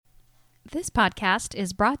This podcast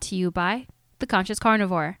is brought to you by The Conscious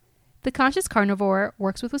Carnivore. The Conscious Carnivore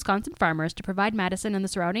works with Wisconsin farmers to provide Madison and the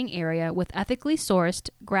surrounding area with ethically sourced,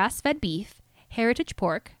 grass-fed beef, heritage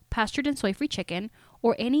pork, pastured and soy-free chicken,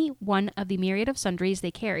 or any one of the myriad of sundries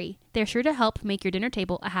they carry. They're sure to help make your dinner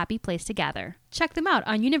table a happy place to gather. Check them out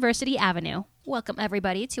on University Avenue. Welcome,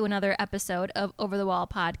 everybody, to another episode of Over the Wall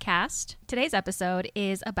Podcast. Today's episode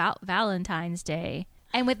is about Valentine's Day.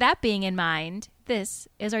 And with that being in mind, this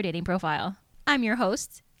is our dating profile. I'm your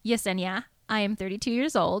host, Yesenia. I am 32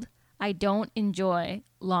 years old. I don't enjoy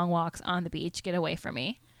long walks on the beach. Get away from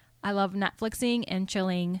me. I love Netflixing and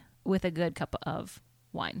chilling with a good cup of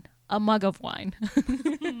wine. A mug of wine.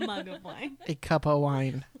 Mug of wine. A cup of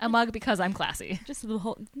wine. A mug because I'm classy. Just a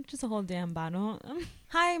whole damn bottle.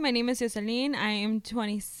 Hi, my name is Yoselin. I am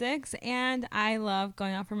 26 and I love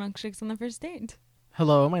going out for milkshakes on the first date.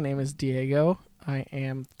 Hello, my name is Diego. I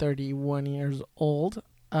am 31 years old.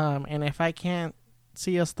 And if I can't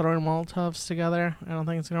see us throwing Molotovs together, I don't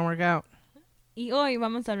think it's going to work out. Y hoy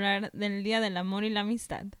vamos a hablar del Día del Amor y la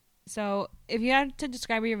Amistad. So, if you had to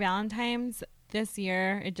describe your Valentine's this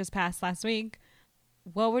year, it just passed last week,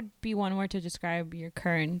 what would be one word to describe your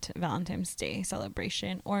current Valentine's Day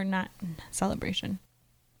celebration or not celebration?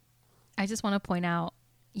 I just want to point out,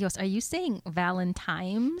 Yos, are you saying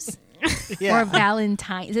Valentine's Yeah. or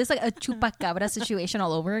Valentine? Is this like a chupacabra situation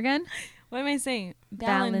all over again? What am I saying?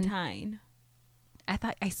 Valentine.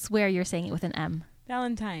 I swear you're saying it with an M.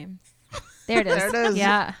 Valentine's. There it is. There it is.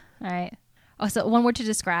 Yeah. All right. Oh, so one word to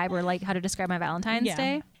describe, or like how to describe my Valentine's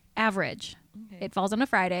Day? Average. Okay. It falls on a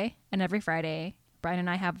Friday, and every Friday, Brian and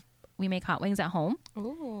I we make hot wings at home.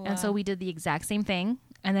 Ooh. And so we did the exact same thing.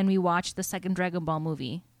 And then we watched the second Dragon Ball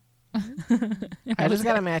movie. I just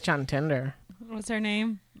got a match on Tinder. What's her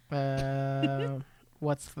name?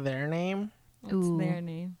 What's their name? What's Ooh. their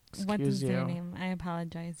name? What Excuse is their you. name? I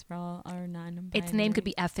apologize for all our non-binary. Its name could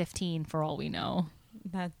be F-15 for all we know.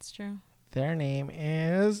 That's true. Their name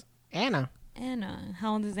is Anna. Anna.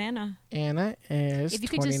 How old is Anna? Anna is If you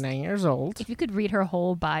could 29 years old. If you could read her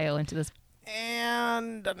whole bio into this,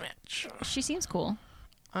 And unmatch. she seems cool.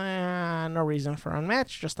 No reason for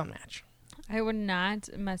unmatch, just unmatch. I would not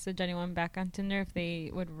message anyone back on Tinder if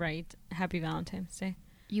they would write Happy Valentine's Day.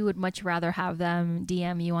 You would much rather have them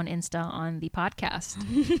DM you on Insta on the podcast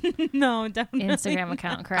No, definitely. Instagram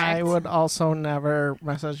account, correct? I would also never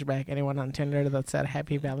message back anyone on Tinder that said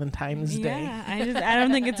Happy Valentine's Day. Yeah, I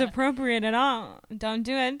don't think it's appropriate at all. Don't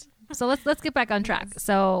do it. So let's get back on track.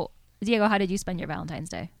 So Diego, how did you spend your Valentine's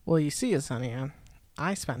Day? Well, you see, Sonia,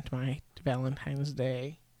 I spent my Valentine's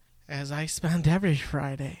Day as I spend every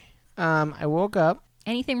Friday. I woke up.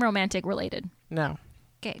 Anything romantic related? No,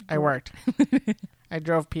 Okay. I worked. I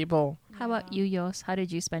drove people. How about you, Yos? How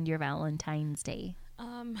did you spend your Valentine's Day?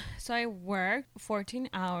 So I worked 14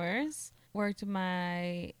 hours. Worked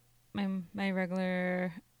my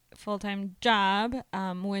regular full-time job,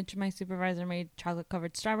 which my supervisor made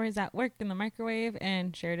chocolate-covered strawberries at work in the microwave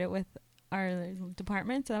and shared it with our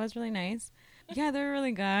department. So that was really nice. Yeah, they were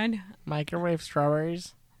really good. Microwave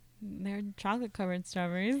strawberries. They're chocolate-covered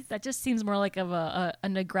strawberries. That just seems more like of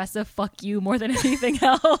an aggressive fuck you more than anything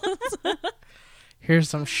else. Here's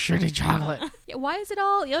some shitty chocolate. Yeah, why is it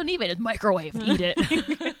all? You don't need it. It's microwave. Eat it.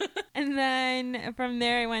 And then from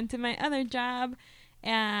there, I went to my other job,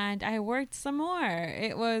 and I worked some more.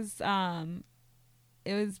 It was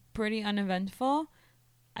pretty uneventful.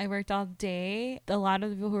 I worked all day. A lot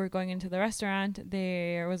of the people who were going into the restaurant,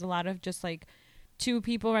 there was a lot of just like 2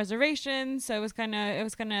 people reservations. So it was kind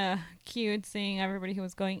of cute seeing everybody who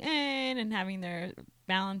was going in and having their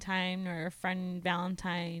Valentine or friend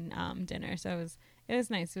Valentine dinner. So it was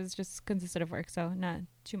nice. It was just consisted of work, so not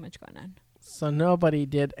too much going on. So nobody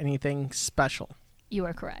did anything special You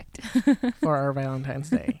are correct. for our Valentine's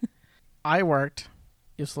Day. I worked.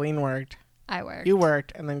 Yoselin worked. I worked. You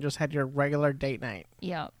worked, and then just had your regular date night.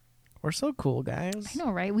 Yep. We're so cool, guys. I know,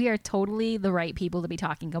 right? We are totally the right people to be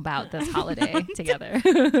talking about this holiday together.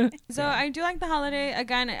 So I do like the holiday.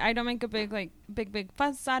 Again, I don't make a big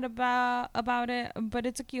fuss out about it, but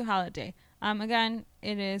it's a cute holiday. Again,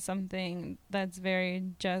 it is something that's very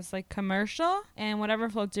just like commercial and whatever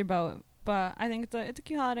floats your boat. But I think it's a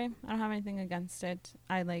cute holiday. I don't have anything against it.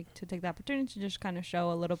 I like to take the opportunity to just kind of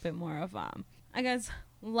show a little bit more of, I guess,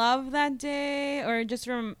 love that day, or just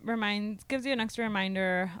gives you an extra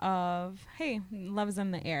reminder of, hey, love is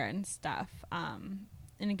in the air and stuff. And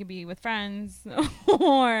it could be with friends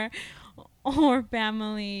or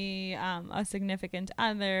family, a significant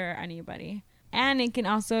other, anybody. And it can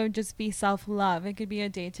also just be self-love. It could be a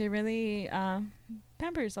day to really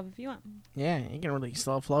pamper yourself if you want. Yeah, you can really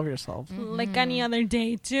self-love yourself. Like any other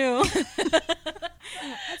day, too.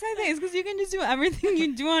 That's my thing. It's because you can just do everything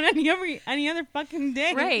you do on any other fucking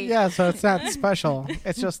day. Right. Yeah, so it's not special.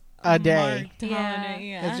 It's just a day. Marked holiday,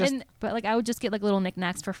 yeah. It's just- But like I would just get like little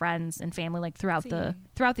knickknacks for friends and family like throughout the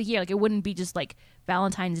year. Like it wouldn't be just like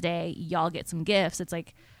Valentine's Day, y'all get some gifts. It's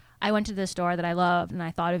like I went to this store that I loved and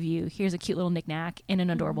I thought of you. Here's a cute little knickknack in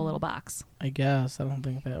an adorable little box. I guess. I don't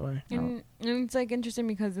think that way. And it's like interesting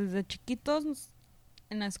because as the chiquitos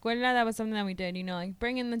in la escuela, that was something that we did, you know, like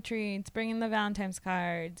bring in the treats, bring in the Valentine's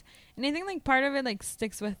cards. And I think like part of it like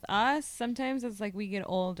sticks with us sometimes as like we get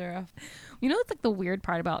older. You know what's like the weird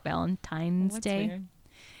part about Valentine's What's Day weird?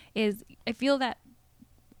 is I feel that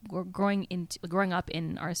we're growing up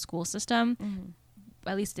in our school system,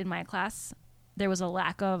 at least in my class, there was a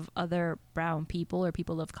lack of other brown people or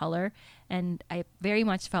people of color, and I very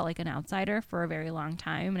much felt like an outsider for a very long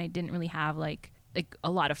time, and I didn't really have like a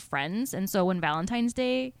lot of friends. And so when Valentine's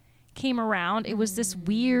Day came around, it was this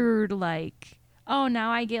weird like, oh, now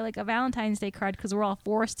I get like a Valentine's Day card because we're all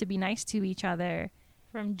forced to be nice to each other.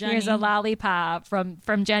 From Jenny. Here's a lollipop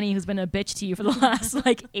from Jenny, who's been a bitch to you for the last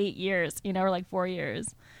like 8 years, you know, or like 4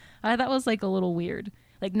 years. That was like a little weird.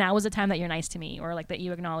 Like now is the time that you're nice to me, or like that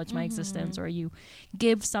you acknowledge my existence, or you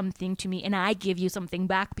give something to me and I give you something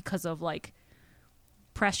back because of like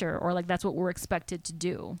pressure, or like that's what we're expected to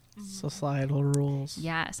do. Societal rules.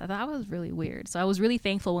 Yes, I thought that was really weird. So I was really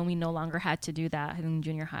thankful when we no longer had to do that in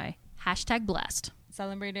junior high. #blessed.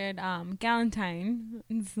 Celebrated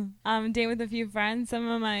Galentine's day with a few friends. Some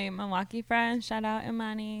of my Milwaukee friends. Shout out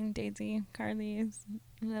Imani, Daisy, Carly,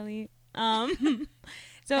 Lily.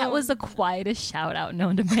 So That was the quietest shout out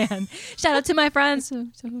known to man. Shout out to my friends.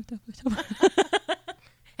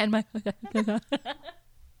 And my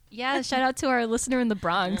yeah, shout out to our listener in the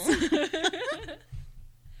Bronx.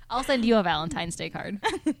 I'll send you a Valentine's Day card.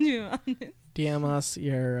 DM us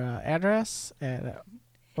your address at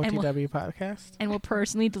OTW Podcast. And we'll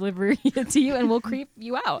personally deliver it to you and we'll creep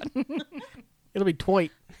you out. It'll be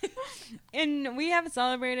toit. And we have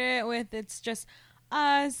celebrated with it's just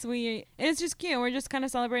us. It's just cute. We're just kind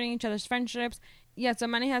of celebrating each other's friendships. Yeah, so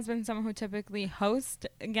Manny has been someone who typically hosts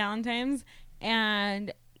Galentine's,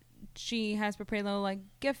 and she has prepared little like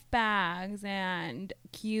gift bags and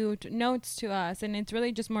cute notes to us, and it's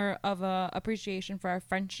really just more of a appreciation for our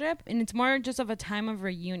friendship, and it's more just of a time of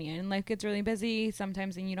reunion. Life gets really busy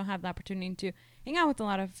sometimes and you don't have the opportunity to hang out with a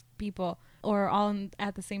lot of people or all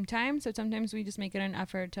at the same time, so sometimes we just make it an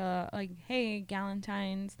effort to like, hey,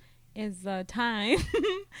 Galentine's is the time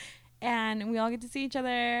and we all get to see each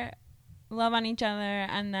other, love on each other,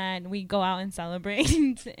 and then we go out and celebrate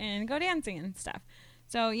and go dancing and stuff.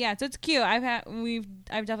 So yeah, so it's cute. I've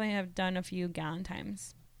definitely have done a few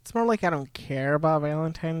Galentine's. It's more like I don't care about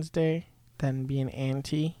Valentine's Day than being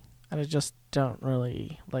anti. I just don't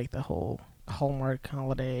really like the whole Hallmark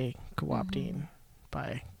holiday co-opting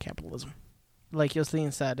by capitalism. Like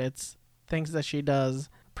Jocelyn said, it's things that she does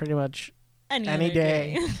pretty much any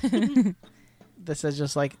day. This is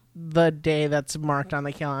just like the day that's marked on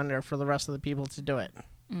the calendar for the rest of the people to do it.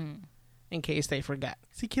 In case they forget.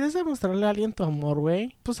 Si quieres demostrarle a alguien tu amor,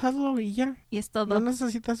 güey, pues hazlo y ya. Y es todo. No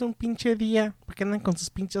necesitas un pinche día porque andan con sus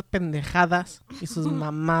pinches pendejadas y sus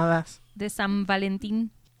mamadas. De San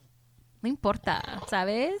Valentín. No importa,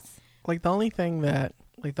 ¿sabes? Like the only time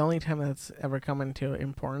that's ever come into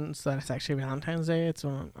importance that it's actually Valentine's Day, it's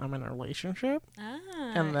when I'm in a relationship.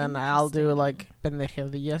 And then I'll do like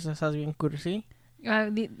pendejadillas, esas bien cursi.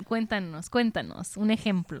 Cuéntanos, un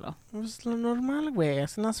ejemplo. Pues lo normal, güey.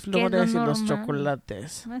 Hacen las flores y los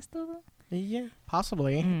chocolates. ¿No es todo? Yeah,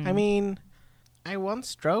 possibly. I mean, I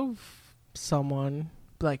once drove someone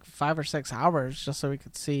like 5 or 6 hours just so we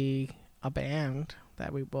could see a band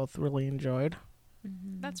that we both really enjoyed.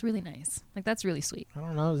 That's really nice. Like, that's really sweet. I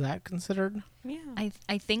don't know, is that considered? Yeah.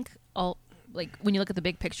 I think like when you look at the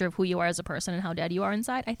big picture of who you are as a person and how dead you are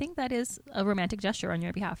inside, I think that is a romantic gesture on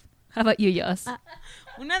your behalf. How about you, Yos?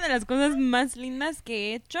 Una de las cosas más lindas que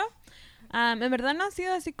he hecho, en verdad no ha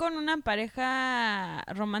sido así con una pareja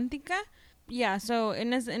romántica. Yeah, so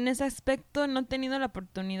en ese aspecto no he tenido la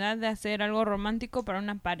oportunidad de hacer algo romántico para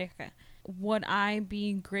una pareja. Would I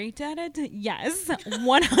be great at it? Yes,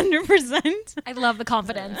 100%. I love the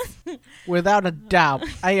confidence. Without a doubt,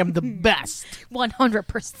 I am the best.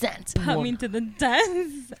 100%. Put me to the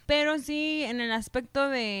test. Pero sí, en el aspecto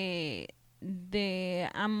de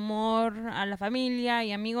amor a la familia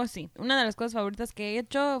y amigos, sí. Una de las cosas favoritas que he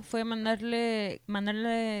hecho fue mandarles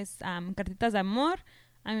cartitas de amor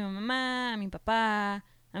a mi mamá, a mi papá,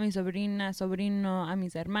 a mi sobrina, sobrino, a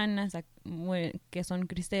mis hermanas, que son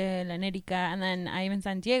Cristel and Erika, and then I even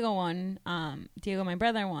sent Diego one, Diego, my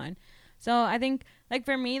brother, one. So I think, like,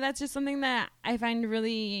 for me, that's just something that I find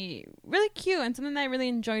really, really cute and something that I really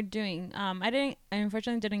enjoyed doing. I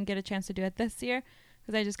unfortunately didn't get a chance to do it this year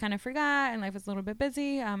because I just kind of forgot and life was a little bit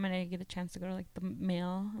busy. And I didn't get a chance to go to, like, the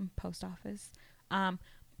mail and post office.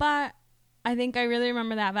 But I think I really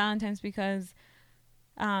remember that Valentine's because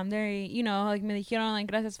they, you know, like, me dijeron, like,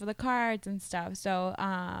 gracias for the cards and stuff. So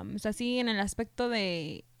así en el aspecto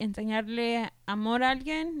de enseñarle amor a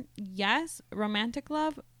alguien, yes. Romantic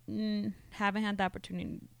love, haven't had the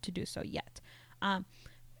opportunity to do so yet.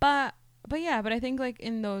 But I think, like,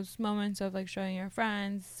 in those moments of, like, showing your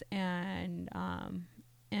friends and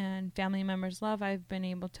family members love, I've been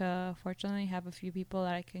able to fortunately have a few people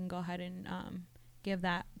that I can go ahead and give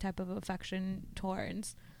that type of affection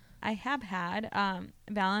towards. I have had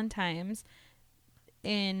Valentine's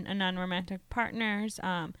in a non-romantic partners,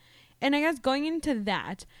 and I guess going into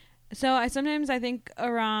that, so I think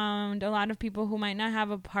around a lot of people who might not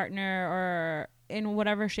have a partner or in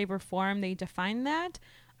whatever shape or form they define that,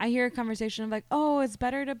 I hear a conversation of like, oh, it's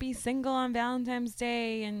better to be single on Valentine's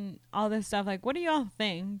Day and all this stuff. Like, what do y'all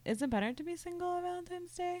think? Is it better to be single on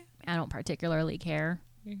Valentine's Day? I don't particularly care.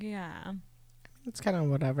 Yeah. It's kind of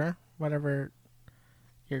whatever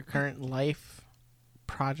your current life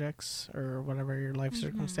projects or whatever your life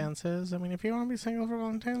circumstances. I mean, if you want to be single for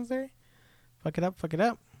Valentine's Day, fuck it up.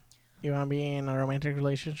 You want to be in a romantic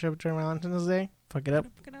relationship during Valentine's Day, fuck it up.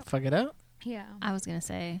 Yeah. I was going to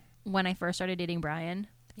say, when I first started dating Brian,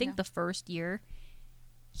 I think the first year,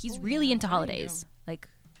 he's really into holidays. Like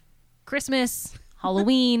Christmas,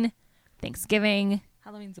 Halloween, Thanksgiving.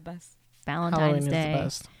 Halloween's the best. Valentine's Halloween Day. is the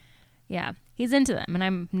best. Yeah, he's into them, and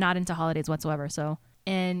I'm not into holidays whatsoever. So,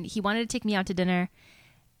 and he wanted to take me out to dinner,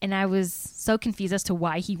 and I was so confused as to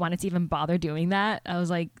why he wanted to even bother doing that. I was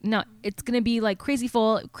like, no, it's gonna be like crazy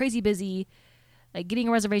full, crazy busy. Like getting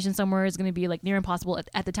a reservation somewhere is gonna be like near impossible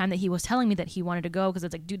at the time that he was telling me that he wanted to go, because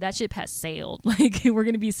it's like, dude, that ship has sailed. Like we're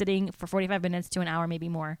gonna be sitting for 45 minutes to an hour, maybe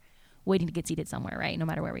more, waiting to get seated somewhere, right? No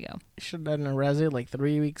matter where we go. You should have done a resi like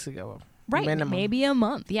 3 weeks ago. Right, minimum. maybe a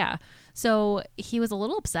month, yeah. So he was a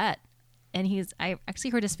little upset, and I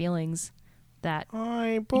actually hurt his feelings that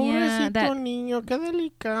Ay, pobrecito that- niño, qué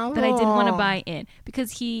delicado. I didn't want to buy in,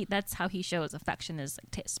 because that's how he shows affection, is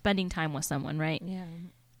like spending time with someone, right? Yeah.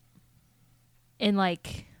 And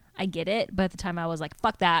like, I get it, but at the time I was like,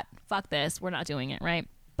 fuck that, fuck this, we're not doing it, right?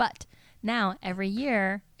 But now every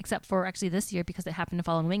year, except for actually this year because it happened to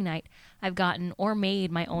fall on wing night, I've gotten or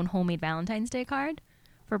made my own homemade Valentine's Day card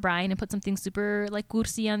for Brian and put something super like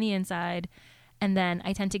cursi on the inside. And then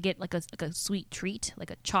I tend to get like a sweet treat, like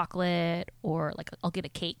a chocolate, or like I'll get a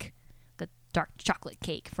cake, like a dark chocolate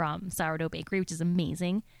cake from Sourdough Bakery, which is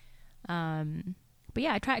amazing. But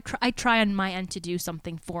yeah, I try on my end to do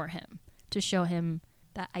something for him, to show him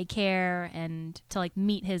that I care and to like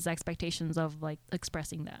meet his expectations of like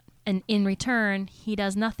expressing that. And in return, he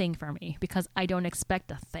does nothing for me because I don't expect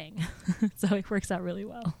a thing. So it works out really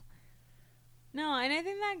well. No, and I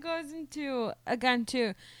think that goes into, again,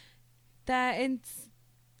 too, that it's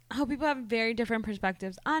how people have very different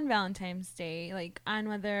perspectives on Valentine's Day, like on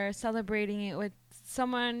whether celebrating it with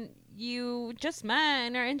someone you just met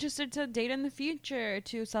and are interested to date in the future,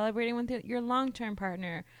 to celebrating with your long-term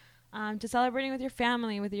partner, to celebrating with your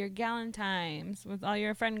family, with your galentimes, with all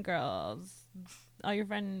your friend girls, all your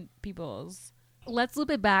friend peoples. Let's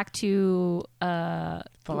loop it back to The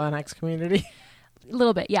Latinx community. a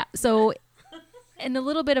little bit, yeah. So, and a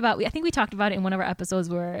little bit about, I think we talked about it in one of our episodes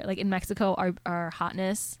where, like in Mexico, our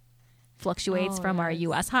hotness fluctuates from our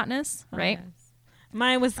U.S. hotness, right? Yes.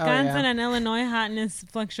 My Wisconsin and Illinois hotness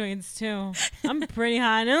fluctuates too. I'm pretty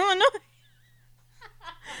hot in Illinois.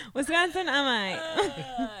 Wisconsin, am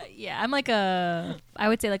I? Yeah, I'm like I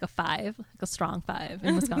would say like a 5, like a strong 5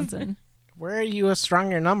 in Wisconsin. Where are you a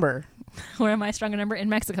stronger number? Where am I a stronger number? In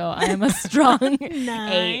Mexico, I am a strong 9.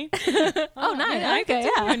 8. Oh, 9. Okay,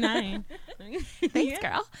 yeah. 9. Thanks,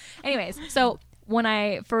 girl. Anyways, so when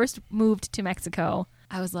I first moved to Mexico,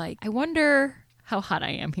 I was like, I wonder how hot I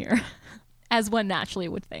am here, as one naturally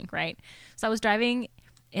would think, right? So I was driving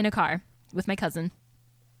in a car with my cousin,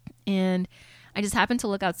 and I just happened to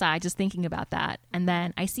look outside just thinking about that. And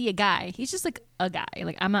then I see a guy. He's just like a guy.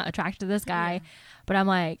 Like, I'm not attracted to this guy, but I'm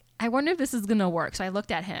like, I wonder if this is going to work. So I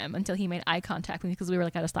looked at him until he made eye contact with me because we were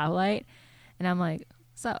like at a stoplight. And I'm like,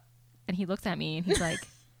 what's up? And he looked at me and he's like,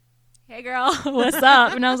 hey girl, what's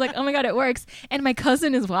up? And I was like, oh my God, it works. And my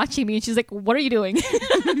cousin is watching me and she's like, what are you doing?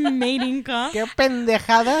 Mating call. ¿Qué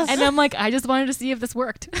pendejadas? And I'm like, I just wanted to see if this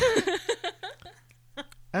worked.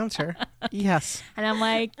 Answer. Yes. And I'm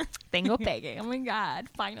like, tengo pegue. Oh my God,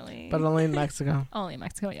 finally. But only in Mexico. Only in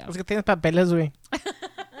Mexico, yeah. Es que tienes papeles, güey.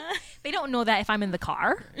 They They don't know that if I'm in the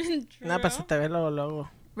car. No, pues se te ve luego, luego.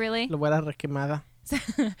 Really? La huela requemada.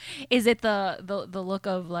 Is it the look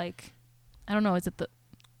of like, I don't know, is it the,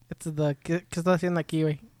 It's the, ¿qué estás haciendo aquí,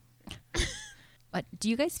 güey? what, do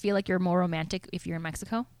you guys feel like you're more romantic if you're in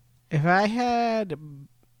Mexico? If I had,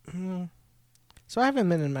 so I haven't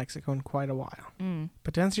been in Mexico in quite a while.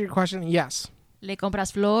 But to answer your question, yes. ¿Le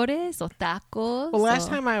compras flores o tacos? Well, last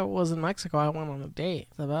o- time I was in Mexico, I went on a date.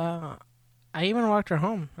 I even walked her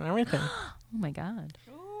home and everything. Oh my God.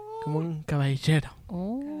 Como un caballero.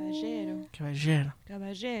 Oh.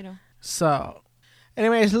 Caballero. So,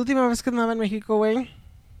 anyways, la última vez que andaba en México, güey,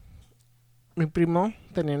 mi primo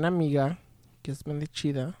tenía una amiga que es bien de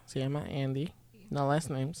chida. Se llama Andy. No last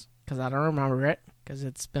names, because I don't remember it, because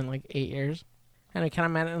it's been like 8 years. And I kind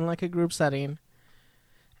of met in like a group setting.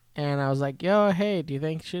 And I was like, yo, hey, do you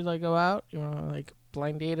think she'd like go out? You want to like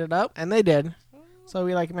blind date it up? And they did. So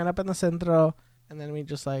we like met up in the centro. And then we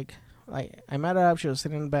just like I met her up. She was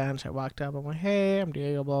sitting on the bench. I walked up. I'm like, hey, I'm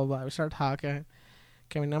Diego, blah, blah, blah. We started talking.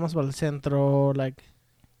 Caminamos por el centro. Like,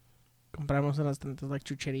 compramos unas tantas like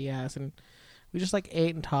chucherías. And we just like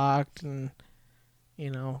ate and talked. And, you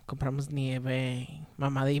know, compramos nieve.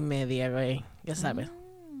 Mamada y media, güey. Ya sabes.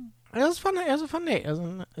 It was fun. It was a fun day. It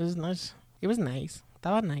was nice. It was nice.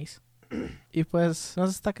 Estaba nice. Y pues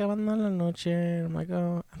nos está acabando la noche. I'm like,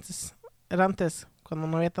 oh, era antes, cuando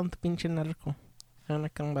no había tanto pinche narco. Era una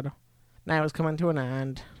cámbaro. Now it was coming to an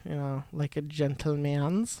end, you know, like a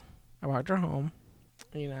gentleman's. I walked her home.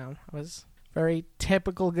 You know, it was very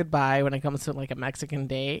typical goodbye when it comes to like a Mexican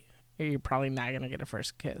date. You're probably not going to get a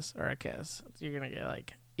first kiss or a kiss. You're going to get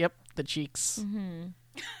like, yep, the cheeks. Mm-hmm.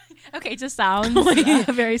 Okay, it just sounds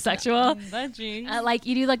very sexual. Like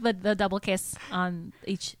you do like the double kiss on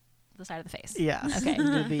the side of the face. Yeah. Okay.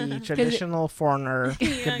 The traditional foreigner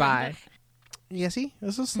goodbye. Yeah, see?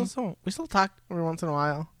 We still talk every once in a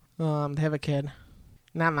while. They have a kid.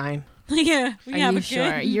 Not mine. Yeah, we Are have you a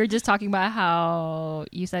sure? kid. You're just talking about how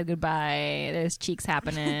you said goodbye. There's cheeks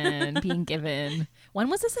happening, being given. When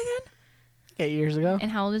was this again? 8 years ago.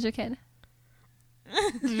 And how old is your kid?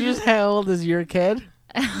 Did you just how old is your kid?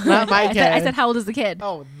 Not my kid. I said, how old is the kid?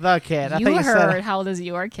 Oh, the kid. I You thought you heard said. how old is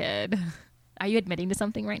your kid? Are you admitting to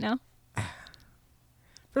something right now?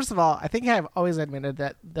 First of all, I think I've always admitted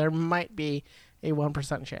that there might be a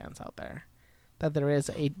 1% chance out there that there is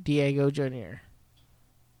a Diego Jr.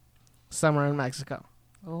 somewhere in Mexico.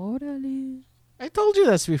 Orale. I told you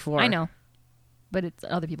this before. I know, but it's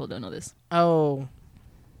other people don't know this. Oh,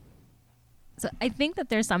 So I think that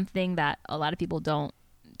there's something that a lot of people don't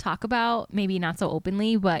talk about, maybe not so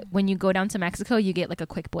openly, but when you go down to Mexico, you get like a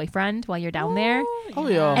quick boyfriend while you're down there, Oh,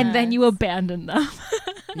 yeah. and then you abandon them.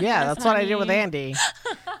 yeah, that's what I did with Andy.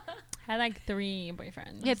 I had like 3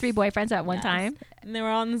 boyfriends. You had 3 boyfriends at one Yes. time. And they were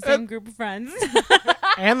all in the same group of friends.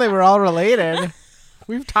 And they were all related.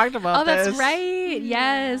 We've talked about Oh, that's this. right.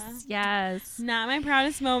 Yeah. Yes. Not my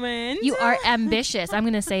proudest moment. You are ambitious. I'm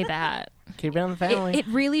going to say that. Keep it in the family. It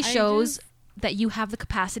really I shows just- that you have the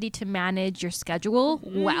capacity to manage your schedule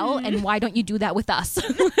well, and why don't you do that with us?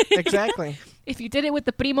 Exactly. If you did it with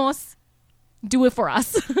the primos, do it for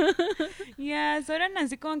us. Yeah, so eran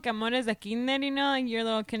así como que amores de kinder, you know, like your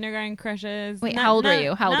little kindergarten crushes. Wait, Not- how old are not-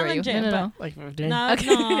 you? How old not are you? legit, No. Like 15. No, Okay.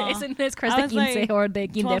 no. Isn't this Cruz I de was quince like or de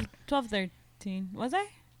kinder? 12, 13. Was I?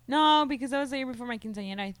 No, because that was the year before my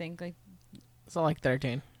quinceañera, I think. Like, So like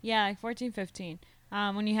 13. yeah, like 14, 15.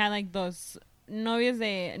 When you had like those novios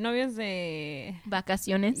de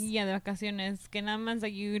Vacaciones. yeah, de vacaciones, que nada más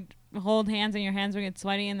like you'd hold hands and your hands would get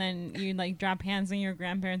sweaty, and then you'd like drop hands and your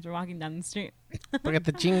grandparents were walking down the street. Porque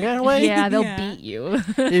te chingan, güey. Yeah, they'll Yeah. beat you.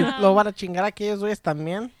 Y lo van a chingar a aquellos güeyes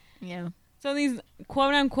también. Yeah. So these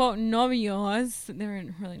quote unquote novios, they were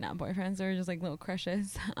really not boyfriends, they were just like little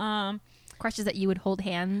crushes. Crushes that you would hold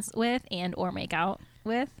hands with and or make out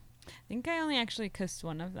with. I think I only actually kissed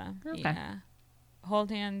one of them. Okay. Yeah. Hold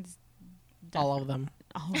hands. All of them.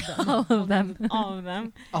 All of them. All of them. All of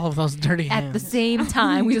them. All of those dirty hands. At the same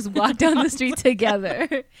time, we just walked down the street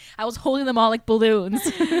together. I was holding them all like balloons.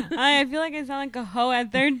 I feel like I sound like a hoe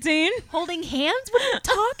at 13. Holding hands? What are you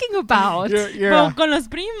talking about? You're Pero con los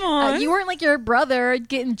primos. You weren't like your brother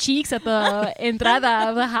getting cheeks at the entrada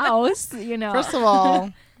of the house, you know. First of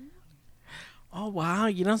all, oh wow,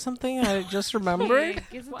 you know something I just remembered?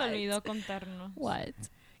 ¿Qué se te What? olvidó contarnos? What?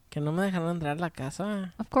 Que no me dejaron entrar a la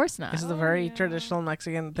casa. Of course not. This is a very traditional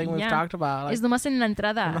Mexican thing we've Yeah. talked about. Like, Is nomás en la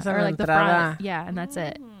entrada. Nomás en Or la like the entrada. front. Yeah, and that's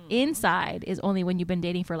it. Inside is only when you've been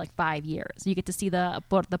dating for like 5 years. You get to see the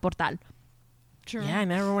portal. True. yeah, I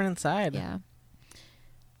never went inside. Yeah.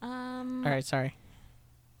 All right, sorry.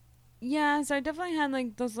 Yeah, so I definitely had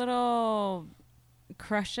like those little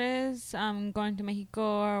crushes going to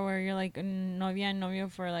Mexico, or where you're like novia and novio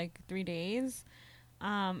for like 3 days.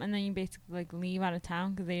 And then you basically like leave out of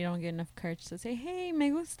town because they don't get enough courage to say, hey, me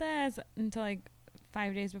gustas, until like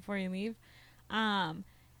 5 days before you leave.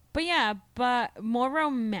 But yeah, but more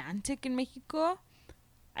romantic in Mexico.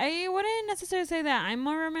 I wouldn't necessarily say that I'm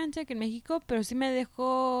more romantic in Mexico, pero sí me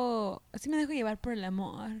dejo llevar por el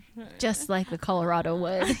amor. Just like the Colorado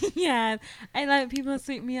would. Yeah, I let people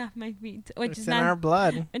sweep me off my feet, which It's is in not our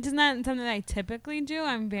blood. Which is not something that I typically do.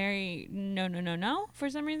 I'm very no for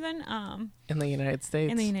some reason. In the United States.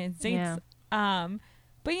 In the United States. Yeah.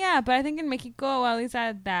 But I think in Mexico, well, at least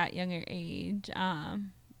at that younger age,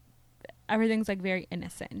 everything's like very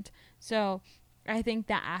innocent. So I think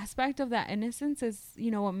that aspect of that innocence is,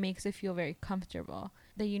 what makes it feel very comfortable.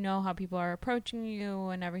 That you know how people are approaching you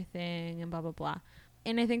and everything and blah, blah, blah.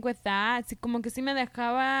 And I think with that, sí, como que sí me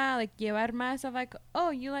dejaba like llevar más of like, oh,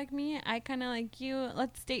 you like me, I kind of like you,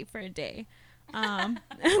 let's date for a day.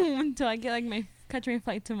 Until I get like catch my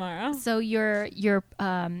flight tomorrow. So your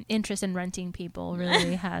interest in renting people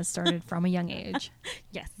really has started from a young age.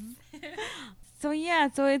 Yes.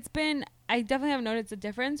 So it's been, I definitely have noticed a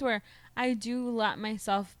difference where I do let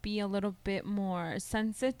myself be a little bit more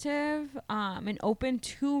sensitive and open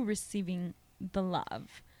to receiving the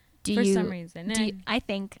love for some reason. I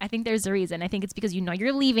think there's a reason. I think it's because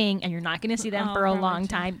you're leaving and you're not going to see them for a long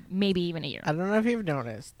time, maybe even a year. I don't know if you've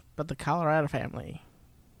noticed, but the Colorado family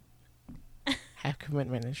have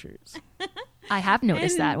commitment issues. I have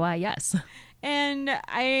noticed that. Why, yes. And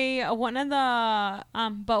one of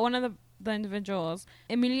the individuals,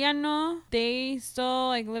 Emiliano, they still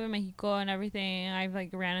like live in Mexico and everything. I've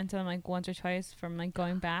like ran into them like once or twice from like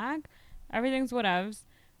going back. Everything's whatevs.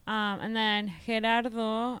 And then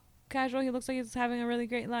Gerardo, casual, he looks like he's having a really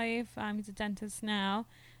great life. He's a dentist now.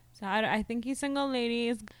 So I think he's single,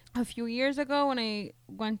 ladies. A few years ago when I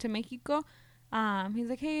went to Mexico, he's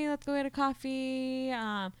like, hey, let's go get a coffee.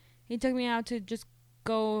 He took me out to just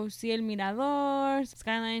go see El Mirador,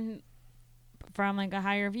 skyline from like a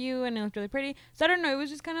higher view, and it looked really pretty. So I don't know, it was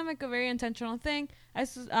just kind of like a very intentional thing.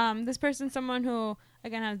 This person's someone who,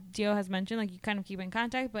 again, as Dio has mentioned, like you kind of keep in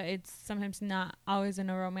contact, but it's sometimes not always in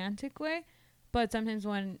a romantic way. But sometimes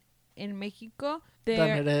when in Mexico,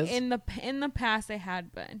 Then it is. in the past they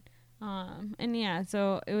had been, and yeah,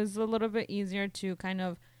 so it was a little bit easier to kind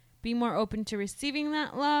of be more open to receiving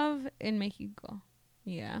that love in Mexico.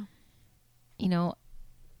 Yeah.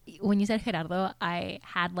 When you said Gerardo, I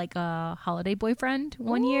had like a holiday boyfriend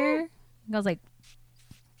one year. I was like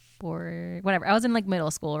whatever. I was in like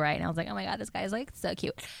middle school, right? And I was like, oh my God, this guy is like so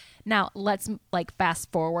cute. Now let's like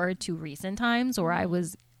fast forward to recent times where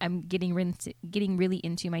I'm getting really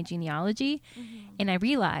into my genealogy, and I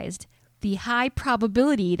realized the high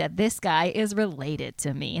probability that this guy is related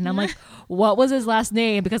to me. And I'm like, what was his last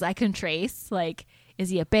name? Because I can trace, like, is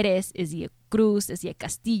he a Perez? Is he a Cruz? Is he a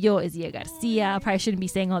Castillo? Is he a Garcia? I probably shouldn't be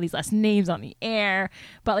saying all these last names on the air,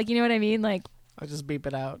 but like, you know what I mean? Like, I'll just beep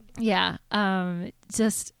it out. yeah. And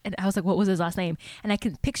I was like, what was his last name? And I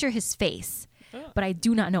can picture his face, but I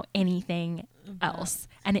do not know anything else.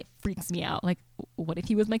 And it freaks me out. Like, what if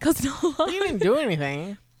he was my cousin? You didn't do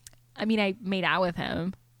anything. I mean, I made out with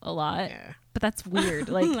him a lot, Yeah. but that's weird.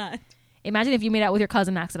 Like, imagine if you made out with your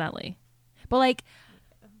cousin accidentally. But like,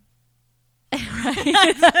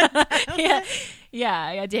 right?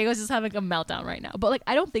 yeah. Diego's just having a meltdown right now. But like,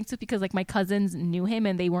 I don't think so, because like my cousins knew him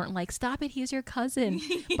and they weren't like, stop it, he's your cousin.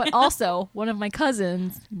 But also, one of my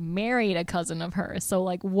cousins married a cousin of hers. So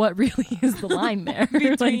like, what really is the line there?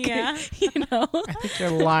 Like, Yeah. I think your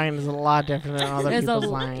line is a lot different than other people's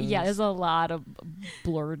lines. Yeah, there's a lot of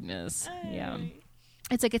blurredness. Yeah.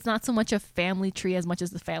 It's like, it's not so much a family tree as much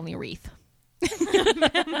as the family wreath.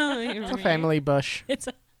 It's a family bush. It's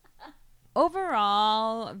a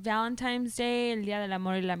Overall, Valentine's Day, El Día del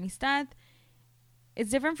Amor y la Amistad, it's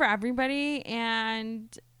different for everybody,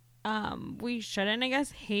 and we shouldn't, I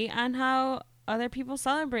guess, hate on how other people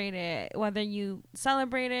celebrate it. Whether you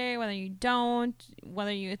celebrate it, whether you don't,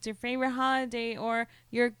 whether it's your favorite holiday or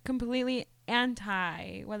you're completely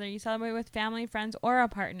anti, whether you celebrate with family, friends, or a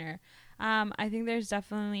partner. I think there's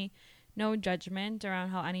definitely no judgment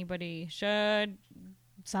around how anybody should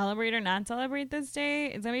celebrate or not celebrate this day.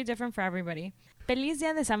 It's gonna be different for everybody. Feliz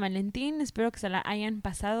Día de San Valentín. Espero que se la hayan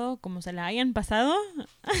pasado como se la hayan pasado.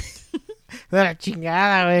 De la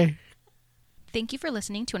chingada, güey. Thank you for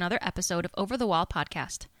listening to another episode of Over the Wall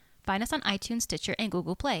Podcast. Find us on iTunes, Stitcher, and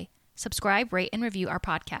Google Play. Subscribe, rate, and review our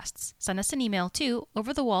podcasts. Send us an email to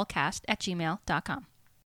overthewallcast@gmail.com.